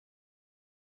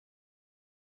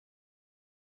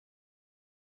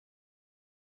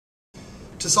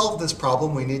To solve this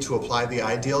problem, we need to apply the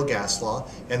ideal gas law,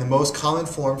 and the most common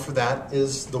form for that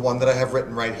is the one that I have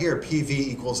written right here, PV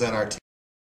equals nRT.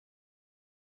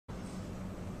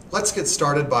 Let's get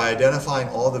started by identifying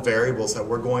all the variables that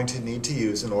we're going to need to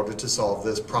use in order to solve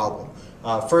this problem.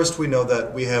 First, we know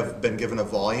that we have been given a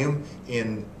volume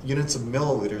in units of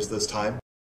milliliters this time,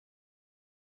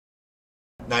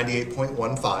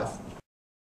 98.15.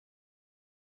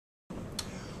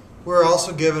 We're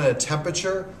also given a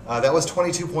temperature, that was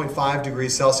 22.5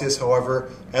 degrees Celsius. However,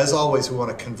 as always, we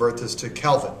want to convert this to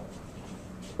Kelvin.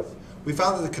 We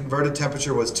found that the converted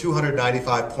temperature was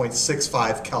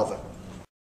 295.65 Kelvin.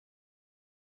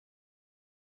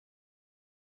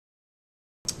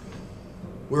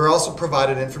 We were also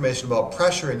provided information about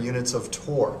pressure in units of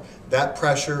torr. That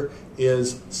pressure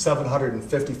is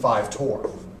 755 torr.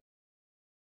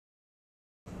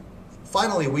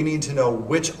 Finally, we need to know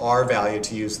which R value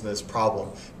to use in this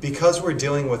problem. Because we're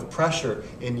dealing with pressure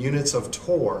in units of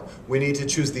torr, we need to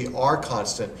choose the R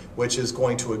constant, which is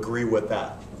going to agree with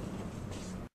that.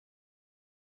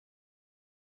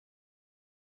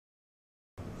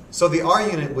 So the R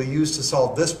unit we use to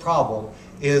solve this problem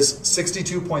is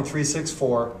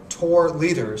 62.364 torr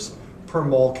liters per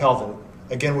mole Kelvin.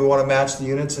 Again, we want to match the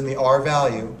units in the R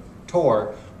value,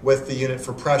 torr, with the unit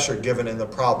for pressure given in the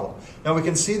problem. Now we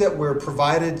can see that we're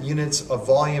provided units of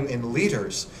volume in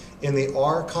liters in the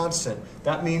R constant.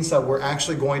 That means that we're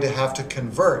actually going to have to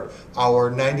convert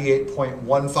our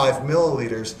 98.15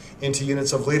 milliliters into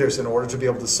units of liters in order to be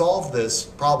able to solve this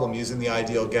problem using the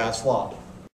ideal gas law.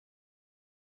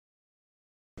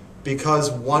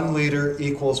 Because 1 liter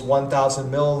equals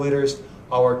 1,000 milliliters,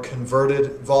 our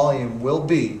converted volume will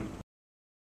be,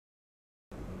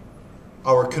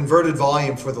 our converted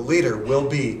volume for the liter will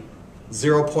be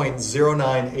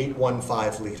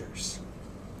 0.09815 liters.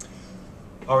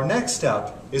 Our next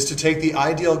step is to take the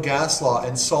ideal gas law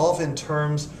and solve in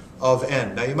terms of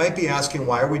N. Now you might be asking,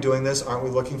 why are we doing this? Aren't we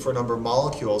looking for a number of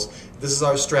molecules? This is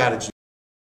our strategy.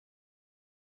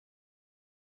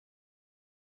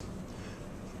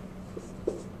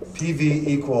 PV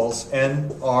equals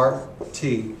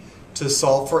nRT. To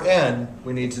solve for N,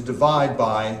 we need to divide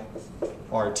by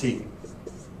RT.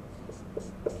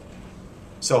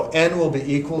 So N will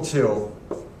be equal to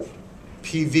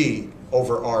PV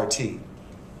over RT.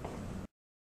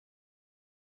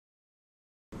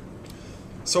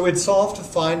 So we'd solve to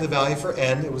find the value for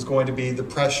N. It was going to be the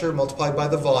pressure multiplied by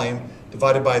the volume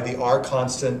divided by the R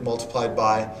constant multiplied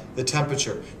by the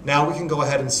temperature. Now we can go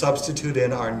ahead and substitute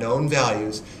in our known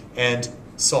values and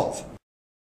solve.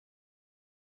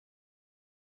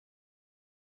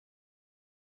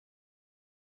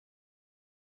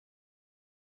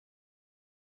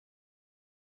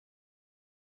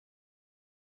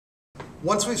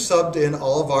 Once we've subbed in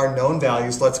all of our known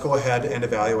values, let's go ahead and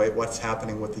evaluate what's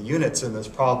happening with the units in this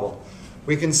problem.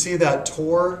 We can see that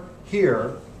torr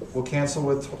here will cancel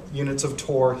with units of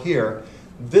torr here.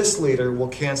 This liter will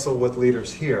cancel with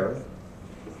liters here.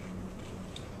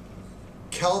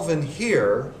 Kelvin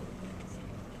here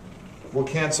will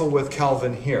cancel with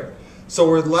Kelvin here. So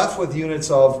we're left with units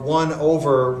of 1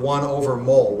 over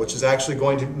mole, which is actually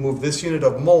going to move this unit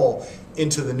of mole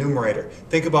into the numerator.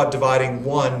 Think about dividing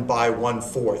 1 by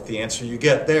 1/4. The answer you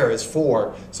get there is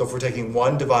 4. So if we're taking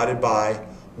 1 divided by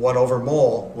 1 over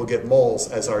mole, we'll get moles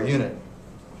as our unit.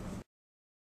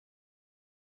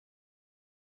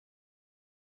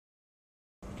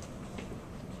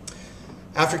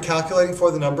 After calculating for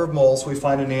the number of moles, we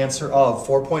find an answer of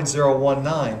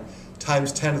 4.019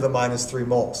 times 10 to the minus 3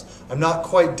 moles. I'm not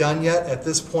quite done yet. At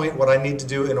this point, what I need to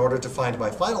do in order to find my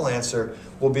final answer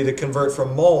will be to convert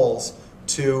from moles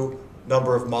to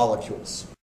number of molecules.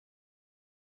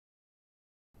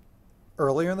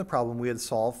 Earlier in the problem, we had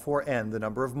solved for N, the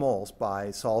number of moles,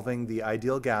 by solving the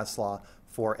ideal gas law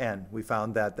for N. We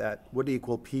found that that would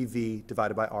equal PV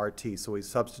divided by RT. So we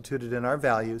substituted in our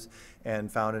values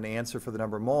and found an answer for the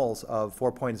number of moles of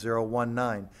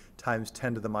 4.019 times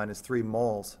 10 to the minus 3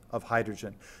 moles of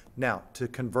hydrogen. Now, to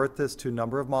convert this to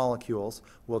number of molecules,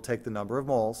 we'll take the number of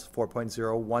moles,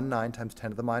 4.019 times 10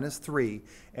 to the minus 3,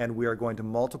 and we are going to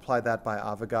multiply that by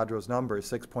Avogadro's number,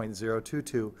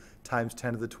 6.022 times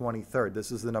 10 to the 23rd.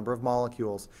 This is the number of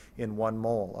molecules in 1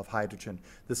 mole of hydrogen.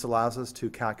 This allows us to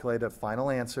calculate a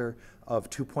final answer of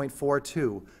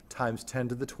 2.42 times 10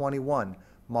 to the 21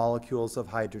 molecules of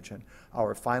hydrogen.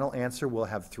 Our final answer will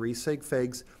have 3 sig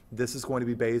figs. This is going to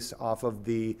be based off of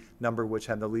the number which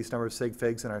had the least number of sig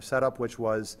figs in our setup, which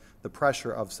was the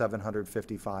pressure of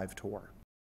 755 torr.